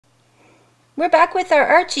We're back with our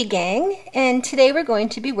Archie gang, and today we're going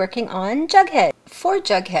to be working on Jughead. For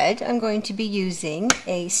Jughead, I'm going to be using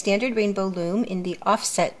a standard rainbow loom in the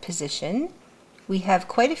offset position. We have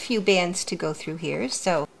quite a few bands to go through here,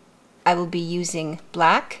 so I will be using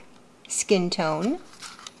black, skin tone,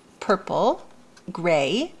 purple,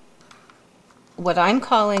 gray, what I'm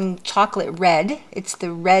calling chocolate red. It's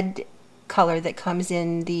the red color that comes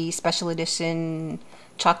in the special edition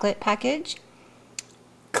chocolate package,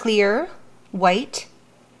 clear, white,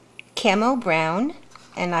 camo brown,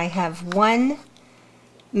 and I have one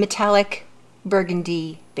metallic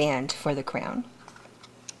burgundy band for the crown.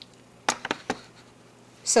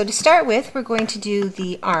 So to start with, we're going to do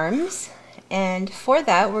the arms, and for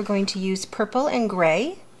that we're going to use purple and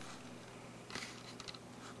gray,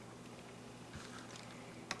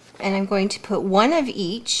 and I'm going to put one of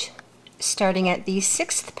each starting at the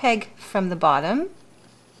 6th peg from the bottom,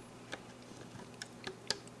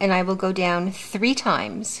 and I will go down 3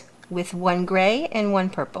 times with one gray and one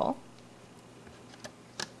purple.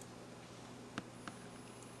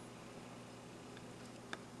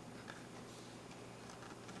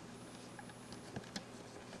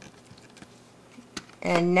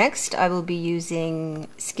 And next I will be using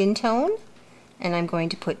skin tone, and I'm going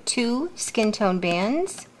to put 2 skin tone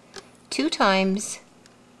bands 2 times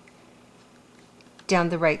down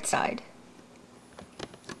the right side.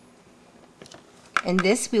 And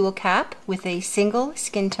this we will cap with a single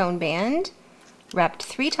skin tone band wrapped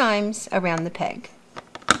 3 times around the peg.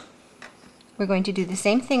 We're going to do the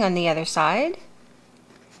same thing on the other side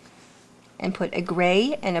and put a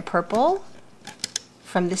gray and a purple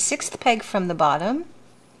from the 6th peg from the bottom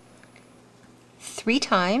 3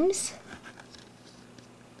 times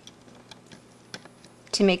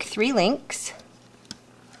to make 3 links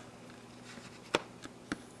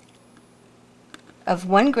of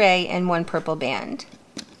one gray and one purple band.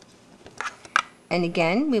 And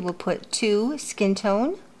again we will put 2 skin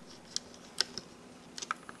tone,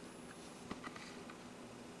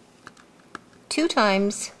 two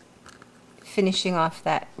times, finishing off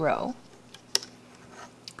that row.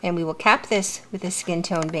 And we will cap this with a skin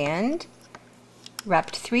tone band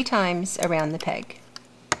wrapped 3 times around the peg.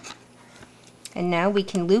 And now we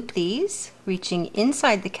can loop these, reaching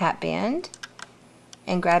inside the cap band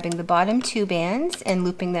and grabbing the bottom 2 bands and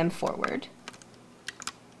looping them forward.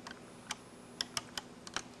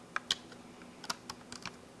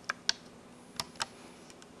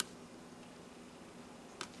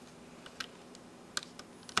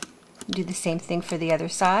 Do the same thing for the other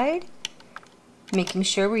side, making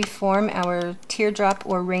sure we form our teardrop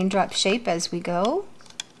or raindrop shape as we go.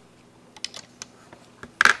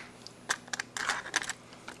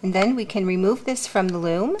 And then we can remove this from the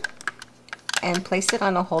loom and place it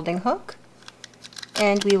on a holding hook,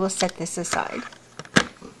 and we will set this aside.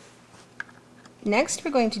 Next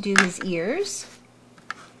we're going to do his ears,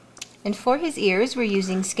 and for his ears we're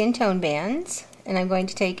using skin tone bands, and I'm going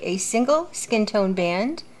to take a single skin tone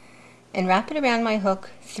band and wrap it around my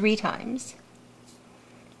hook 3 times.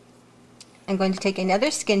 I'm going to take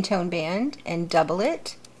another skin tone band and double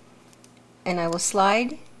it, and I will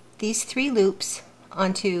slide these 3 loops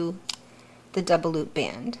onto the double loop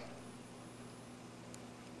band.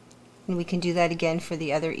 And we can do that again for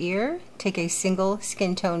the other ear. Take a single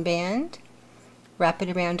skin tone band, wrap it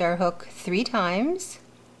around our hook 3 times,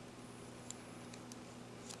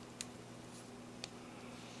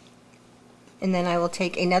 and then I will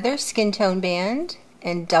take another skin tone band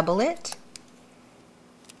and double it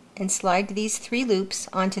and slide these 3 loops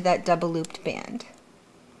onto that double looped band.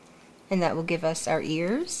 And that will give us our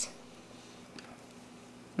ears,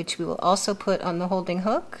 which we will also put on the holding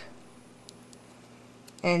hook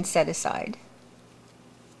and set aside.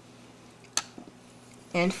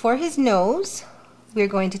 And for his nose, we're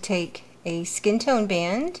going to take a skin tone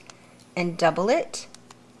band and double it,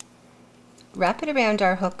 wrap it around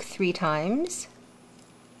our hook 3 times,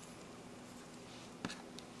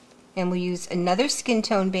 and we'll use another skin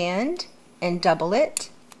tone band and double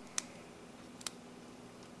it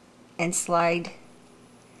and slide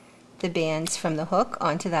the bands from the hook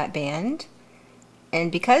onto that band. And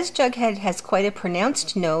because Jughead has quite a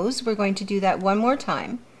pronounced nose, we're going to do that one more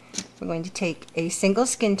time. We're going to take a single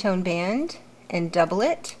skin tone band and double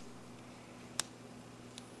it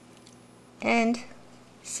and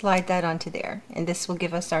slide that onto there. And this will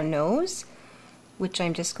give us our nose, which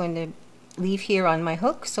I'm just going to leave here on my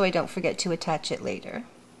hook so I don't forget to attach it later.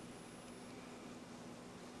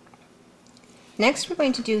 Next we're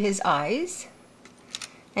going to do his eyes,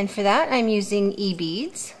 and for that I'm using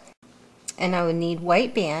E-beads, and I will need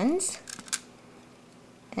white bands,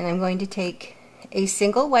 and I'm going to take a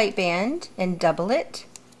single white band and double it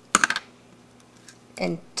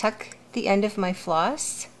and tuck the end of my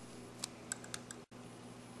floss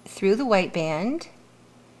through the white band,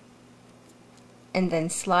 and then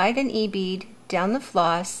slide an e-bead down the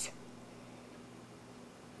floss,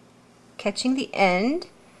 catching the end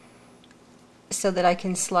so that I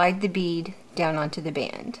can slide the bead down onto the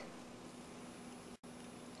band.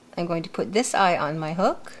 I'm going to put this eye on my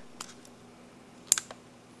hook,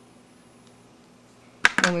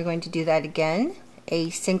 and we're going to do that again. A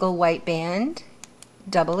single white band,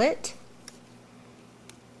 double it,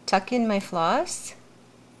 tuck in my floss,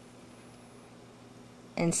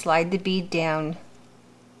 and slide the bead down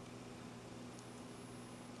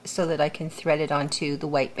so that I can thread it onto the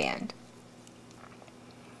white band.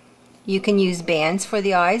 You can use bands for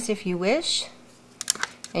the eyes if you wish,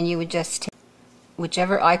 and you would just take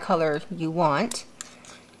whichever eye color you want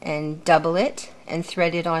and double it and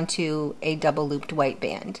thread it onto a double looped white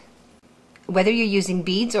band. Whether you're using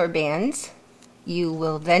beads or bands, you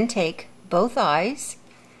will then take both eyes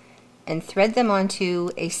and thread them onto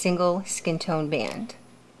a single skin tone band.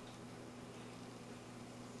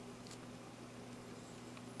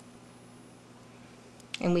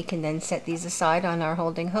 And we can then set these aside on our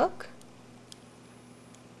holding hook.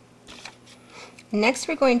 Next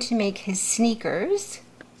we're going to make his sneakers,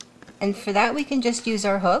 and for that we can just use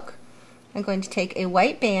our hook. I'm going to take a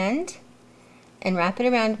white band and wrap it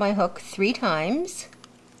around my hook 3 times.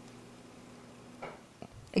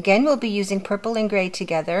 Again, we'll be using purple and gray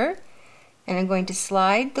together, and I'm going to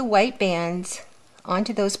slide the white bands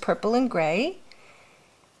onto those purple and gray,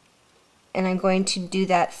 and I'm going to do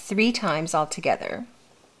that 3 times altogether.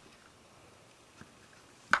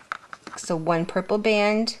 So 1 purple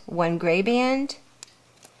band, 1 gray band,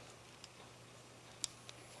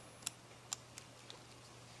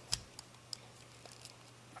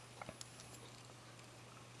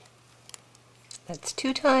 that's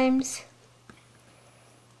 2 times,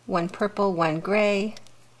 1 purple, 1 gray,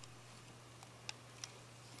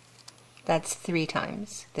 that's 3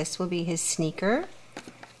 times. This will be his sneaker,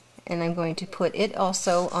 and I'm going to put it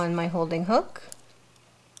also on my holding hook.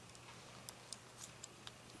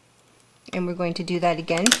 And we're going to do that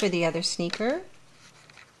again for the other sneaker.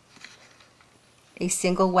 A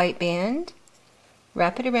single white band,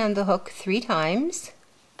 wrap it around the hook 3 times,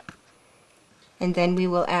 and then we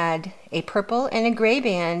will add a purple and a gray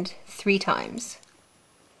band 3 times.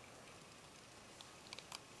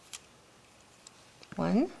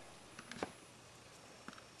 1,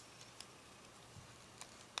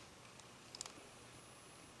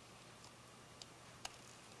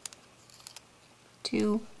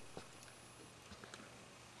 2,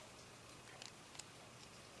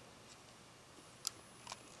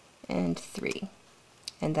 and 3,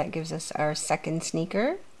 and that gives us our second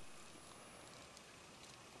sneaker,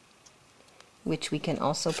 which we can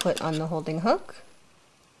also put on the holding hook,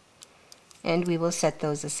 and we will set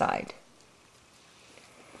those aside.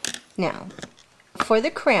 Now, for the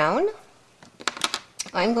crown,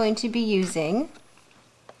 I'm going to be using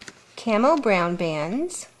camo brown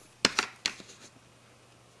bands,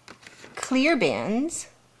 clear bands,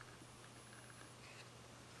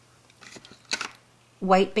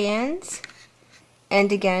 white bands,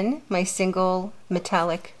 and again my single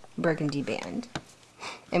metallic burgundy band.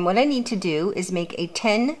 And what I need to do is make a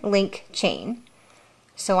 10 link chain.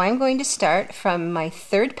 So I'm going to start from my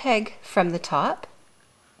 3rd peg from the top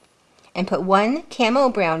and put 1 camo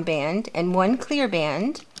brown band and 1 clear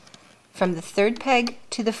band from the 3rd peg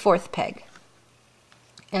to the 4th peg.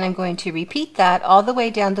 And I'm going to repeat that all the way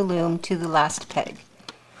down the loom to the last peg.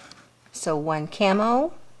 So 1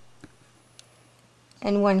 camo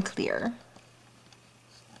and 1 clear.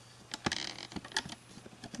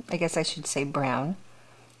 I guess I should say brown.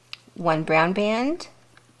 1 brown band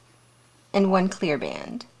and 1 clear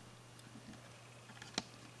band.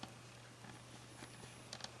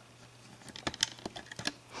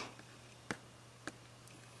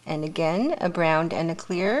 And again, a brown and a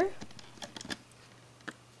clear.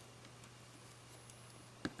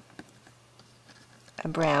 A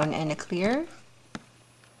brown and a clear.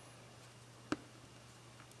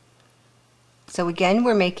 So again,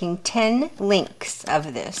 we're making 10 links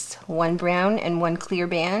of this. 1 brown and 1 clear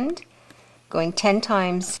band, going 10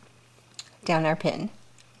 times down our pin.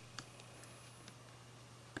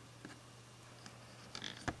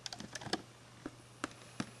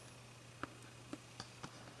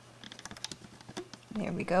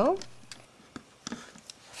 There we go.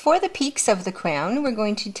 For the peaks of the crown, we're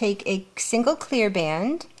going to take a single clear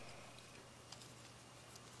band,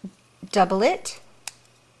 double it,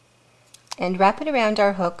 and wrap it around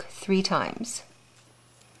our hook 3 times.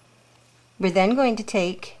 We're then going to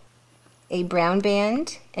take a brown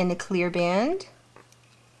band and a clear band,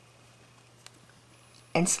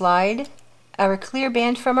 and slide our clear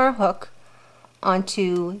band from our hook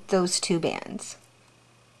onto those two bands.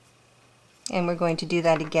 And we're going to do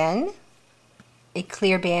that again, a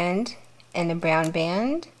clear band and a brown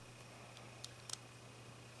band,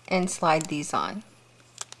 and slide these on.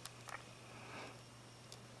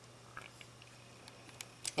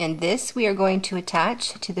 And this we are going to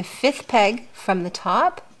attach to the 5th peg from the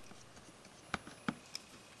top,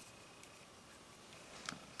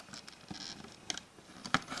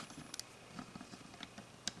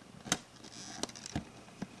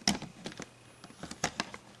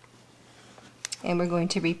 and we're going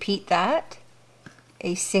to repeat that,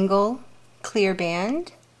 a single clear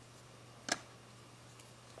band,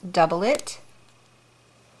 double it,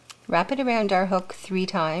 wrap it around our hook 3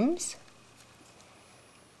 times.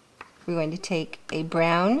 We're going to take a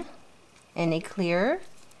brown and a clear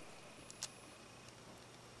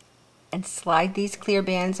and slide these clear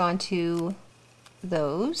bands onto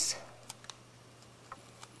those.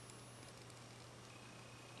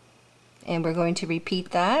 And we're going to repeat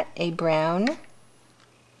that, a brown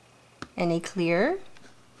and a clear.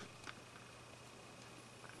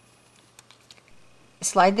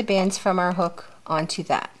 Slide the bands from our hook onto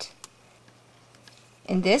that.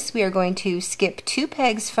 In this we are going to skip 2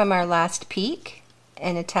 pegs from our last peak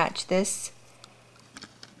and attach this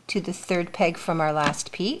to the 3rd peg from our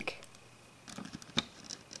last peak.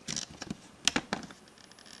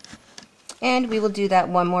 And we will do that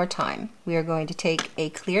one more time. We are going to take a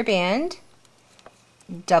clear band,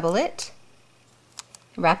 double it,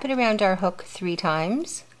 wrap it around our hook 3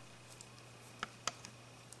 times,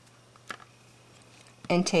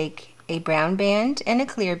 and take a brown band and a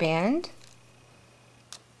clear band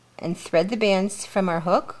and thread the bands from our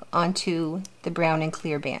hook onto the brown and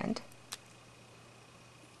clear band.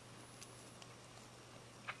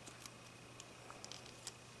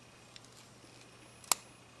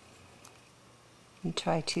 And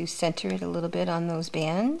try to center it a little bit on those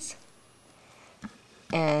bands.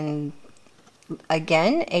 And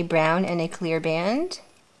again, a brown and a clear band,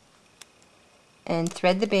 and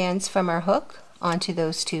thread the bands from our hook onto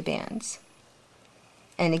those 2 bands.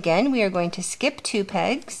 And again, we are going to skip 2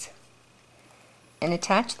 pegs and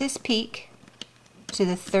attach this peak to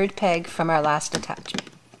the 3rd peg from our last attachment.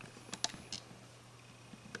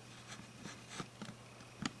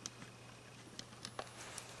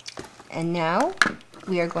 And now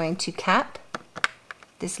we are going to cap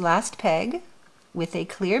this last peg with a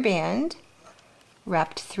clear band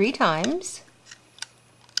wrapped 3 times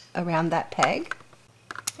around that peg.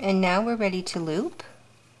 And now we're ready to loop.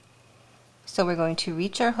 So we're going to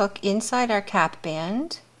reach our hook inside our cap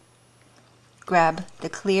band, grab the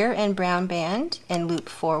clear and brown band and loop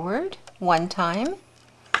forward 1 time.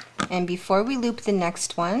 And before we loop the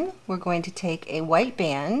next one, we're going to take a white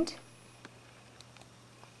band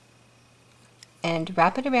and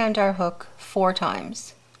wrap it around our hook 4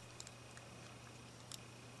 times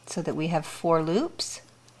so that we have 4 loops.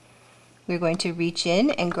 We're going to reach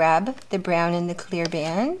in and grab the brown and the clear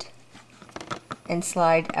band and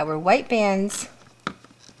slide our white bands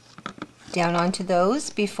down onto those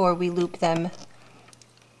before we loop them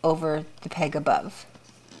over the peg above.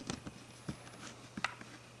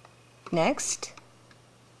 Next,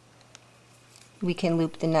 we can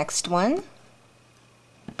loop the next one,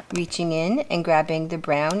 reaching in and grabbing the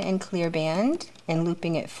brown and clear band and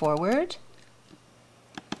looping it forward.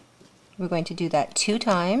 We're going to do that 2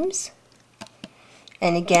 times.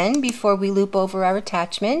 And again, before we loop over our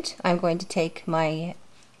attachment, I'm going to take my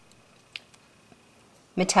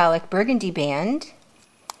metallic burgundy band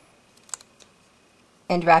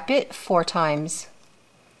and wrap it 4 times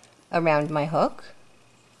around my hook.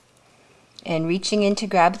 And reaching in to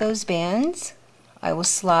grab those bands, I will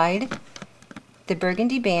slide the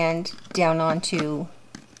burgundy band down onto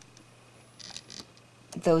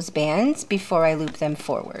those bands before I loop them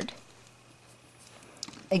forward.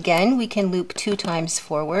 Again, we can loop 2 times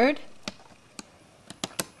forward,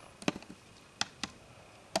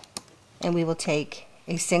 and we will take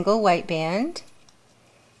a single white band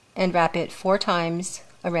and wrap it 4 times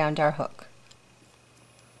around our hook.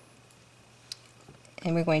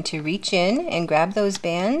 And we're going to reach in and grab those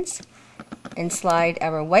bands and slide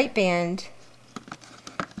our white band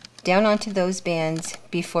down onto those bands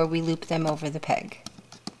before we loop them over the peg.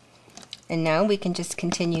 And now we can just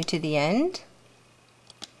continue to the end,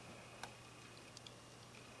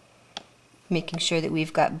 making sure that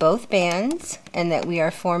we've got both bands and that we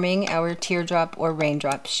are forming our teardrop or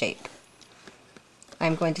raindrop shape.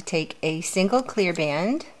 I'm going to take a single clear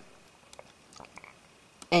band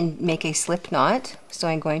and make a slip knot. So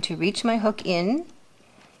I'm going to reach my hook in,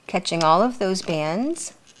 catching all of those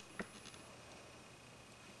bands,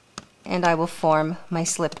 and I will form my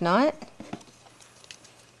slip knot.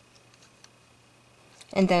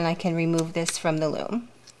 And then I can remove this from the loom.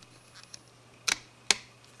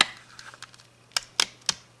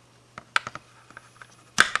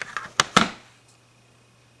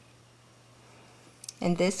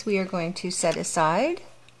 And this we are going to set aside.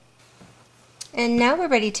 And now we're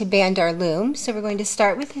ready to band our loom. So we're going to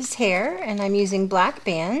start with his hair, and I'm using black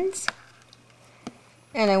bands.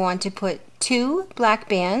 And I want to put 2 black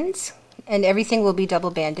bands, and everything will be double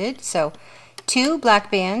banded. So 2 black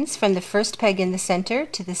bands from the first peg in the center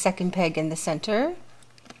to the second peg in the center.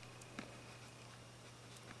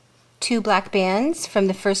 2 black bands from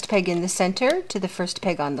the first peg in the center to the first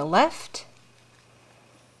peg on the left.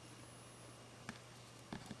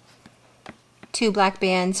 2 black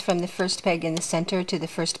bands from the first peg in the center to the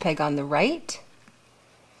first peg on the right.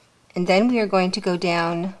 And then we are going to go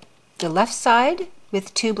down the left side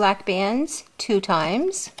with 2 black bands 2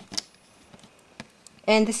 times.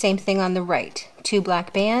 And the same thing on the right. 2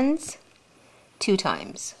 black bands 2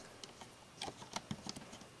 times.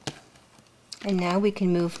 And now we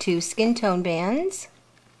can move to skin tone bands.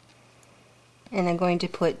 And I'm going to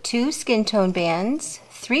put 2 skin tone bands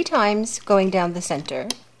 3 times going down the center.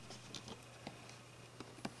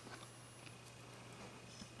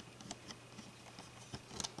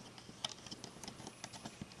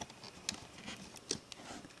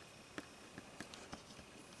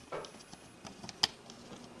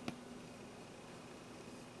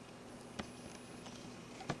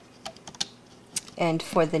 And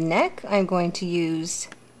for the neck, I'm going to use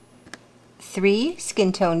 3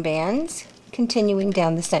 skin tone bands, continuing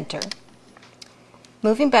down the center.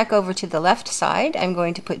 Moving back over to the left side, I'm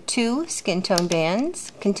going to put 2 skin tone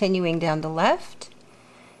bands, continuing down the left,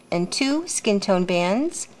 and 2 skin tone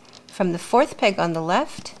bands from the 4th peg on the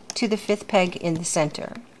left to the 5th peg in the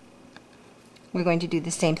center. We're going to do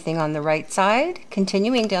the same thing on the right side,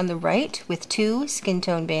 continuing down the right with 2 skin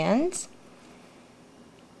tone bands,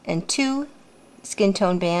 and 2 skin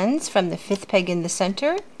tone bands from the 5th peg in the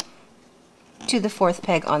center to the 4th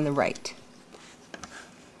peg on the right.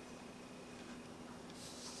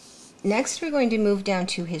 Next, we're going to move down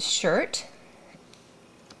to his shirt,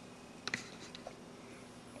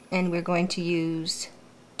 and we're going to use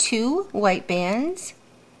 2 white bands,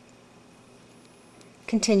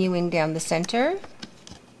 continuing down the center,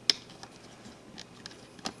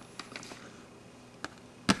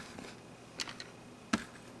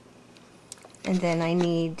 and then I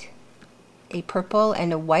need a purple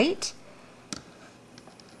and a white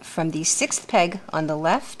from the 6th peg on the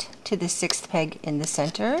left to the 6th peg in the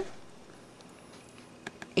center,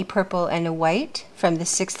 a purple and a white from the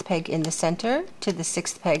 6th peg in the center to the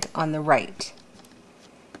 6th peg on the right.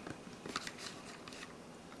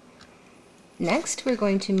 Next, we're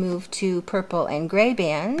going to move to purple and gray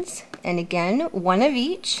bands, and again, 1 of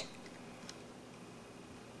each.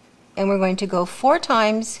 And we're going to go 4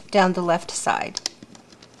 times down the left side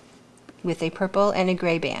with a purple and a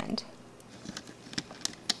gray band.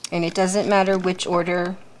 And it doesn't matter which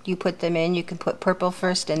order you put them in. You can put purple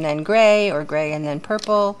first and then gray, or gray and then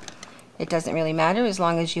purple. It doesn't really matter as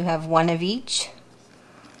long as you have 1 of each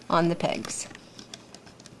on the pegs.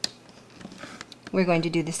 We're going to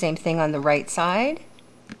do the same thing on the right side.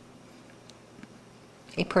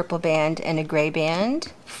 A purple band and a gray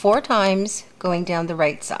band 4 times going down the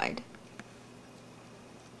right side.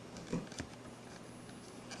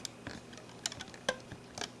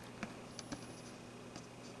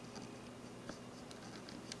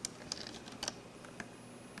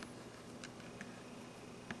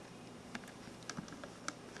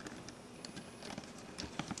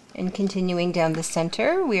 And continuing down the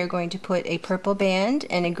center, we are going to put a purple band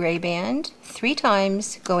and a gray band 3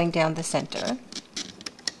 times going down the center.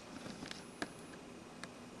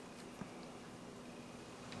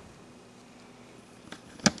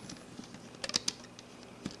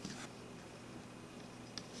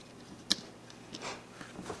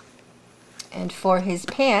 And for his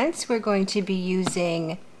pants, we're going to be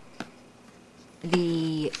using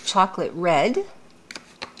the chocolate red.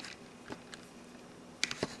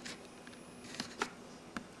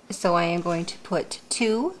 So I am going to put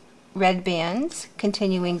 2 red bands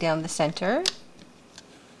continuing down the center,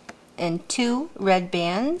 and 2 red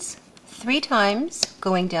bands 3 times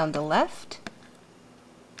going down the left,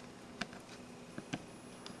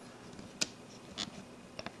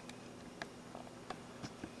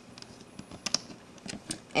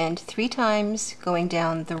 and 3 times going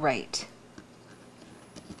down the right.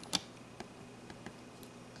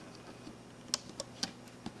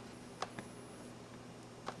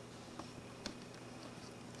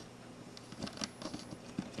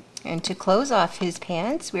 And to close off his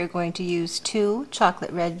pants, we're going to use 2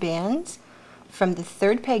 chocolate red bands from the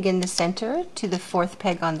 3rd peg in the center to the 4th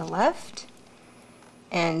peg on the left,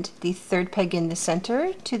 and the 3rd peg in the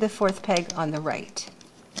center to the 4th peg on the right.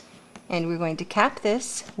 And we're going to cap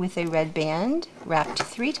this with a red band wrapped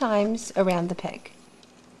 3 times around the peg.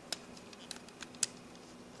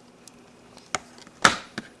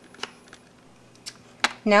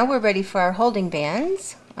 Now we're ready for our holding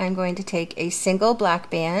bands. I'm going to take a single black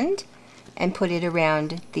band and put it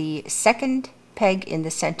around the 2nd peg in the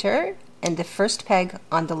center and the 1st peg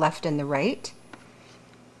on the left and the right.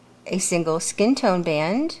 A single skin tone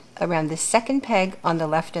band around the 2nd peg on the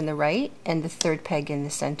left and the right and the 3rd peg in the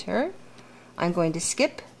center. I'm going to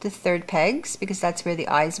skip the 3rd pegs because that's where the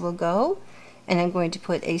eyes will go, and I'm going to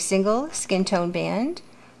put a single skin tone band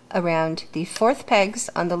around the 4th pegs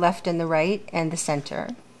on the left and the right and the center.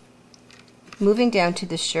 Moving down to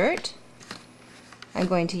the shirt, I'm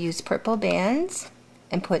going to use purple bands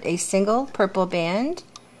and put a single purple band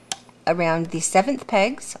around the 7th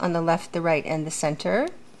pegs on the left, the right, and the center.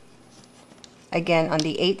 Again on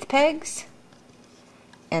the 8th pegs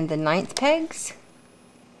and the 9th pegs.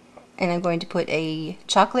 And I'm going to put a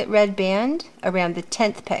chocolate red band around the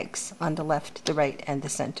 10th pegs on the left, the right, and the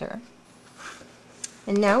center.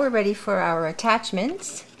 And now we're ready for our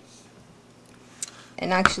attachments.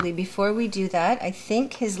 And actually, before we do that, I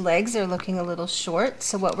think his legs are looking a little short,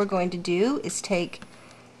 so what we're going to do is take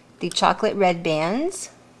the chocolate red bands,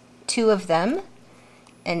 2 of them,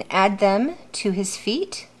 and add them to his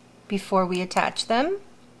feet before we attach them.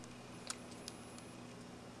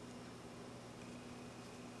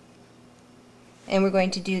 And we're going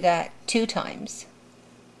to do that 2 times.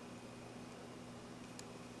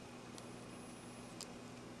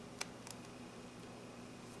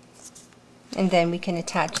 And then we can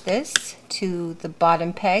attach this to the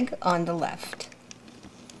bottom peg on the left.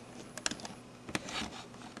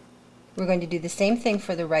 We're going to do the same thing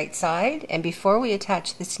for the right side, and before we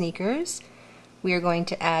attach the sneakers, we are going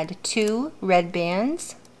to add 2 red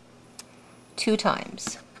bands 2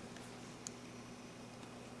 times.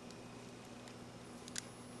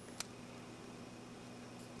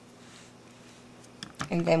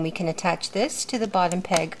 And then we can attach this to the bottom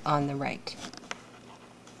peg on the right.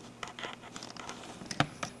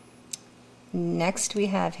 Next we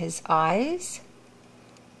have his eyes,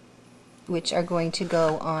 which are going to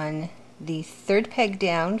go on the 3rd peg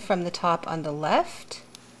down from the top on the left.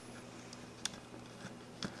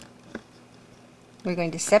 We're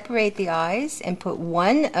going to separate the eyes and put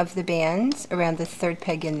 1 of the bands around the 3rd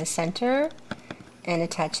peg in the center and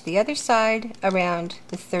attach the other side around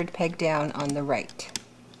the 3rd peg down on the right.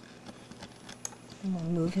 And we'll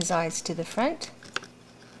move his eyes to the front.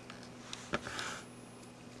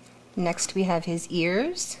 Next we have his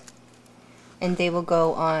ears, and they will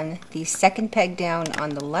go on the 2nd peg down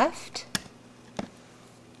on the left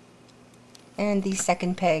and the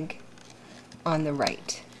 2nd peg on the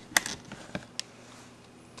right.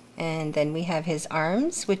 And then we have his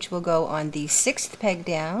arms, which will go on the 6th peg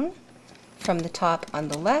down from the top on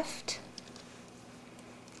the left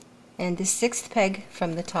and the 6th peg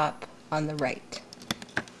from the top on the right.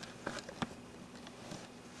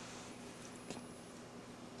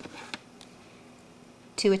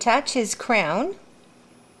 To attach his crown,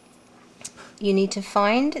 you need to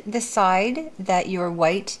find the side that your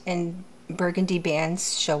white and burgundy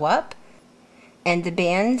bands show up, and the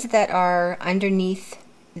bands that are underneath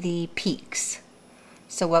the peaks.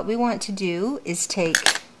 So what we want to do is take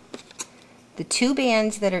the 2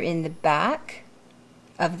 bands that are in the back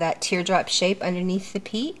of that teardrop shape underneath the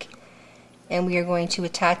peak, and we are going to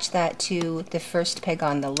attach that to the 1st peg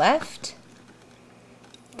on the left.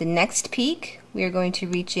 The next peak, we are going to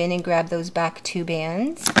reach in and grab those back 2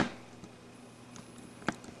 bands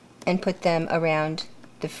and put them around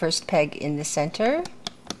the 1st peg in the center.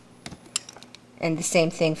 And the same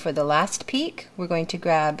thing for the last peak. We're going to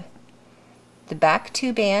grab the back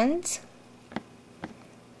 2 bands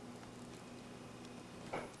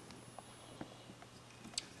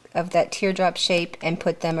of that teardrop shape and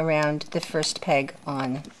put them around the 1st peg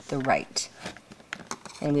on the right.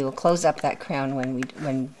 And we will close up that crown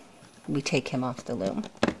when we take him off the loom.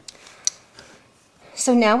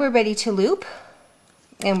 So now we're ready to loop,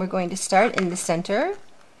 and we're going to start in the center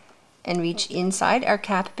and reach inside our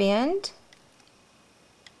cap band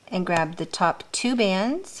and grab the top 2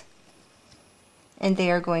 bands, and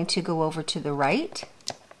they are going to go over to the right,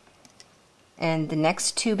 and the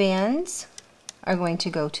next 2 bands are going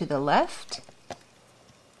to go to the left.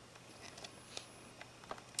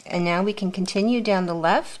 And now we can continue down the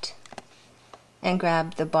left and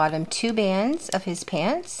grab the bottom 2 bands of his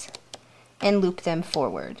pants and loop them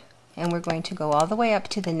forward. and we're going to go all the way up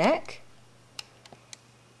to the neck,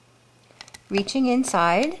 reaching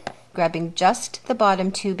inside, grabbing just the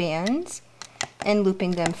bottom 2 bands and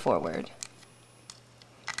looping them forward.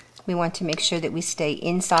 We want to make sure that we stay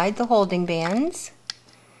inside the holding bands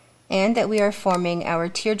and that we are forming our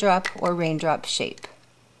teardrop or raindrop shape.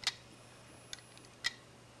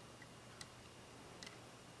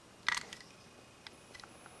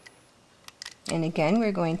 And again,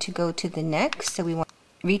 we're going to go to the neck, so we want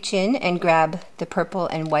to reach in and grab the purple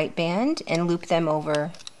and white band and loop them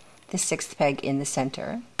over the 6th peg in the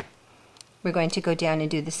center. We're going to go down and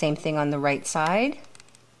do the same thing on the right side,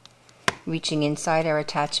 reaching inside our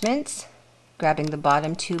attachments, grabbing the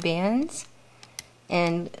bottom 2 bands,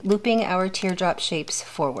 and looping our teardrop shapes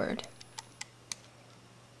forward.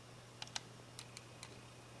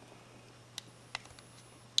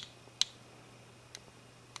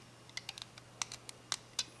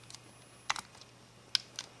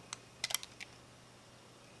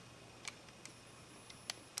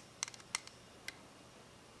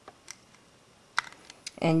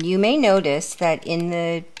 And you may notice that in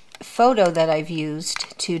the photo that I've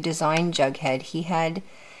used to design Jughead, he had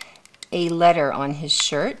a letter on his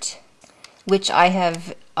shirt, which I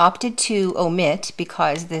have opted to omit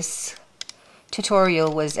because this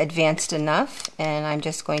tutorial was advanced enough, and I'm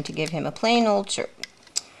just going to give him a plain old shirt.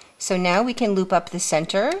 So now we can loop up the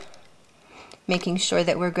center, making sure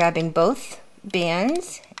that we're grabbing both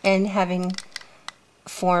bands and having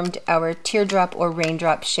formed our teardrop or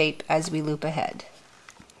raindrop shape as we loop ahead.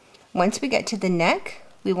 Once we get to the neck,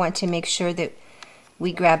 we want to make sure that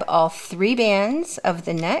we grab all 3 bands of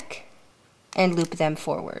the neck and loop them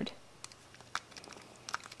forward.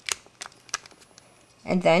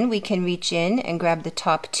 And then we can reach in and grab the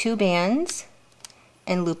top 2 bands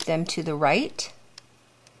and loop them to the right.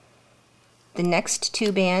 The next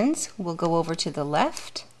 2 bands will go over to the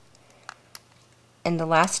left, and the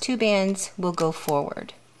last 2 bands will go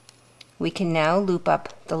forward. We can now loop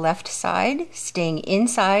up the left side, staying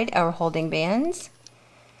inside our holding bands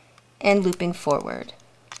and looping forward.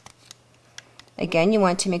 Again, you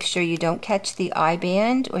want to make sure you don't catch the eye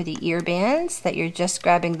band or the ear bands, that you're just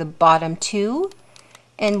grabbing the bottom 2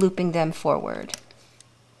 and looping them forward.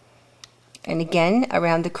 And again,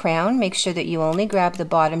 around the crown, make sure that you only grab the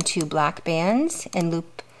bottom 2 black bands and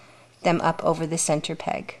loop them up over the center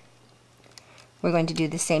peg. We're going to do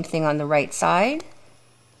the same thing on the right side.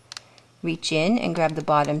 Reach in and grab the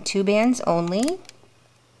bottom 2 bands only,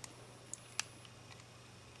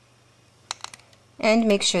 and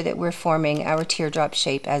make sure that we're forming our teardrop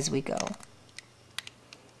shape as we go.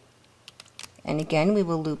 And again, we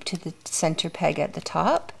will loop to the center peg at the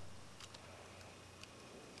top.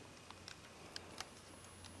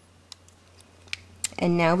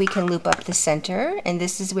 And now we can loop up the center, and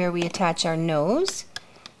this is where we attach our nose.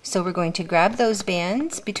 So we're going to grab those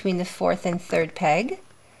bands between the 4th and 3rd peg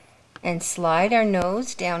and slide our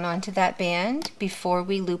nose down onto that band before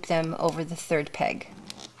we loop them over the 3rd peg.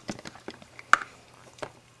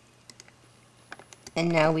 And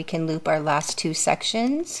now we can loop our last 2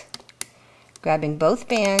 sections, grabbing both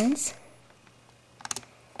bands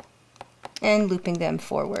and looping them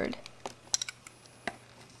forward.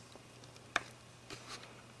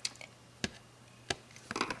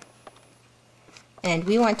 And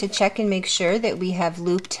we want to check and make sure that we have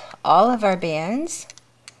looped all of our bands,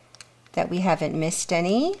 that we haven't missed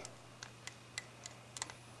any.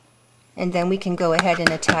 And then we can go ahead and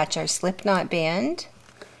attach our slip knot band.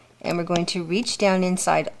 And we're going to reach down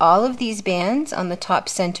inside all of these bands on the top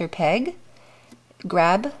center peg,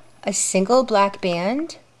 grab a single black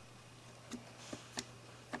band,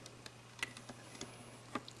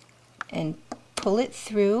 and pull it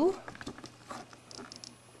through.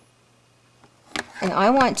 And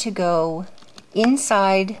I want to go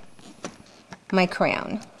inside my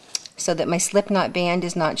crown so that my slip knot band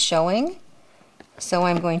is not showing. So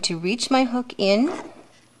I'm going to reach my hook in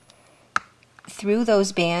through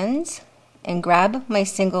those bands and grab my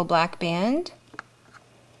single black band,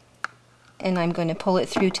 and I'm going to pull it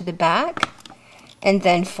through to the back and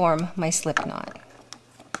then form my slip knot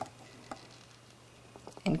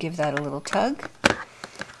and give that a little tug.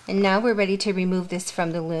 And now we're ready to remove this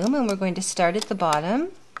from the loom, and we're going to start at the bottom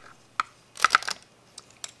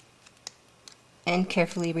and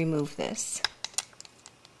carefully remove this.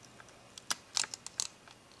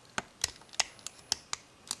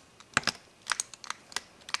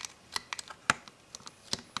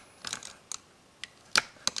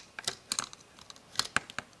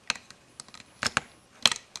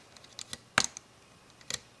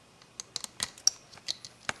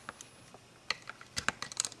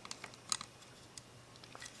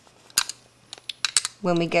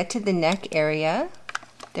 When we get to the neck area,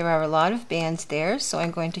 there are a lot of bands there, so I'm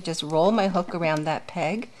going to just roll my hook around that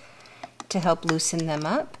peg to help loosen them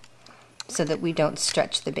up so that we don't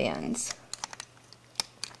stretch the bands.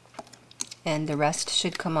 And the rest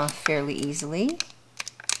should come off fairly easily.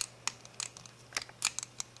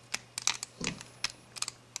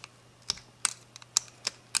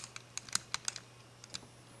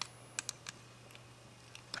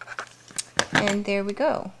 And there we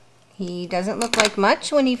go. He doesn't look like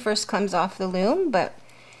much when he first comes off the loom, but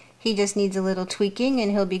he just needs a little tweaking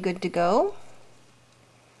and he'll be good to go.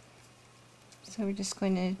 So we're just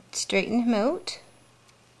going to straighten him out.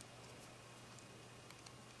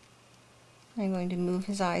 I'm going to move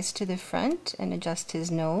his eyes to the front and adjust his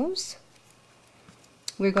nose.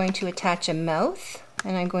 We're going to attach a mouth,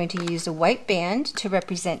 and I'm going to use a white band to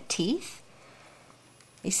represent teeth.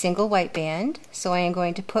 A single white band. So I am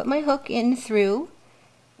going to put my hook in through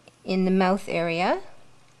in the mouth area.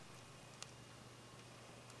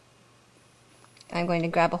 I'm going to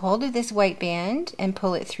grab a hold of this white band and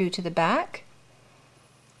pull it through to the back.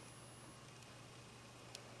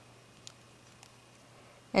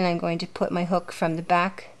 And I'm going to put my hook from the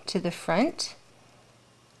back to the front,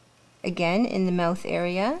 again in the mouth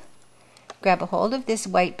area. Grab a hold of this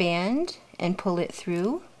white band and pull it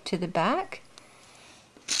through to the back.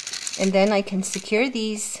 And then I can secure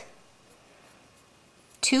these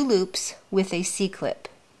two loops with a C-clip.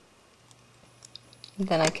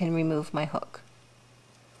 Then I can remove my hook.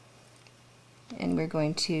 And we're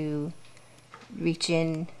going to reach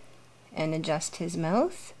in and adjust his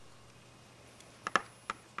mouth.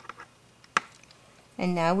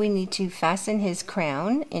 And now we need to fasten his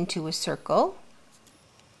crown into a circle.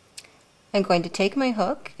 I'm going to take my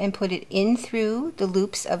hook and put it in through the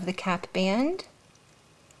loops of the cap band.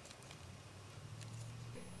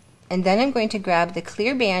 And then I'm going to grab the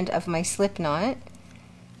clear band of my slip knot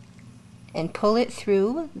and pull it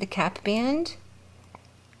through the cap band,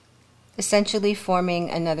 essentially forming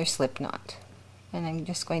another slip knot. And I'm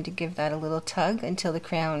just going to give that a little tug until the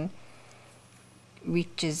crown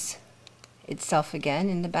reaches itself again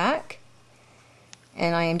in the back.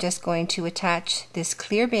 And I am just going to attach this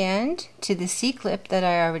clear band to the C-clip that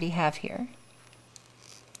I already have here.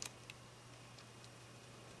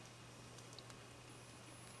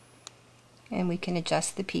 And we can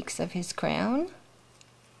adjust the peaks of his crown.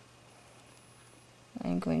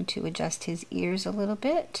 I'm going to adjust his ears a little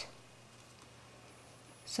bit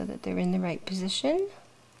so that they're in the right position.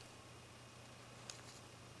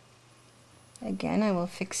 Again, I will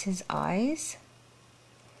fix his eyes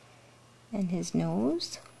and his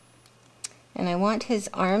nose. And I want his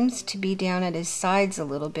arms to be down at his sides a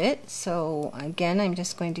little bit, so again I'm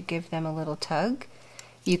just going to give them a little tug.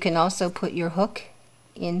 You can also put your hook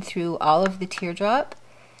in through all of the teardrop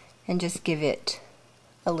and just give it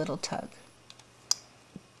a little tug.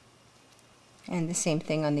 And the same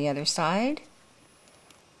thing on the other side.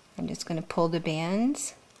 I'm just going to pull the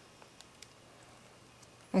bands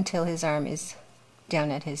until his arm is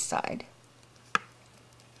down at his side.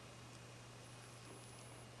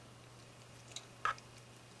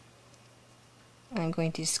 I'm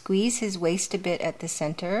going to squeeze his waist a bit at the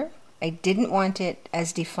center. I didn't want it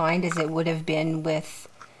as defined as it would have been with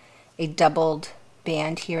a doubled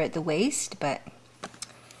band here at the waist,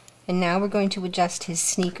 and now we're going to adjust his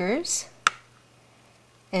sneakers.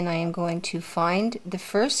 And I am going to find the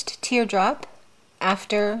first teardrop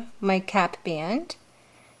after my cap band,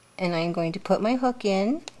 and I am going to put my hook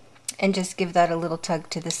in and just give that a little tug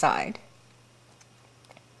to the side.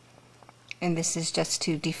 And this is just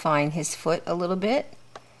to define his foot a little bit.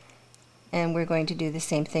 And we're going to do the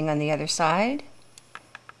same thing on the other side.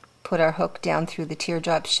 Put our hook down through the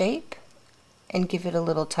teardrop shape and give it a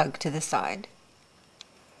little tug to the side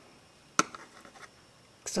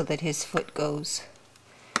so that his foot goes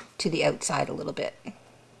to the outside a little bit.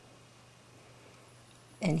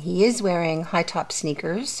 And he is wearing high top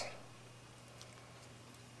sneakers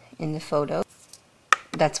in the photo.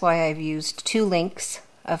 That's why I've used 2 links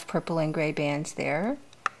of purple and gray bands there.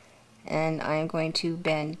 And I'm going to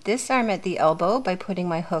bend this arm at the elbow by putting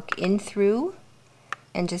my hook in through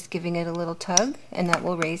and just giving it a little tug, and that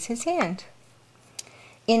will raise his hand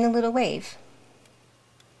in a little wave.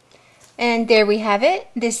 And there we have it.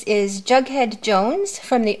 This is Jughead Jones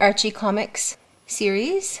from the Archie Comics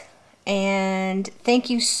series. And thank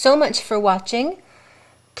you so much for watching.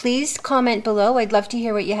 Please comment below. I'd love to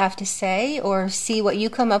hear what you have to say or see what you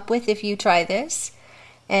come up with if you try this.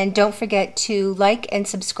 And don't forget to like and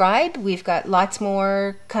subscribe. We've got lots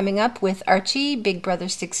more coming up with Archie, Big Brother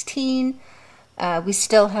 16, We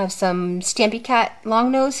still have some Stampy Cat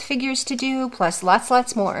long nose figures to do, plus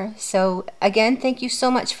lots more. So again, thank you so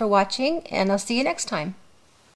much for watching, and I'll see you next time.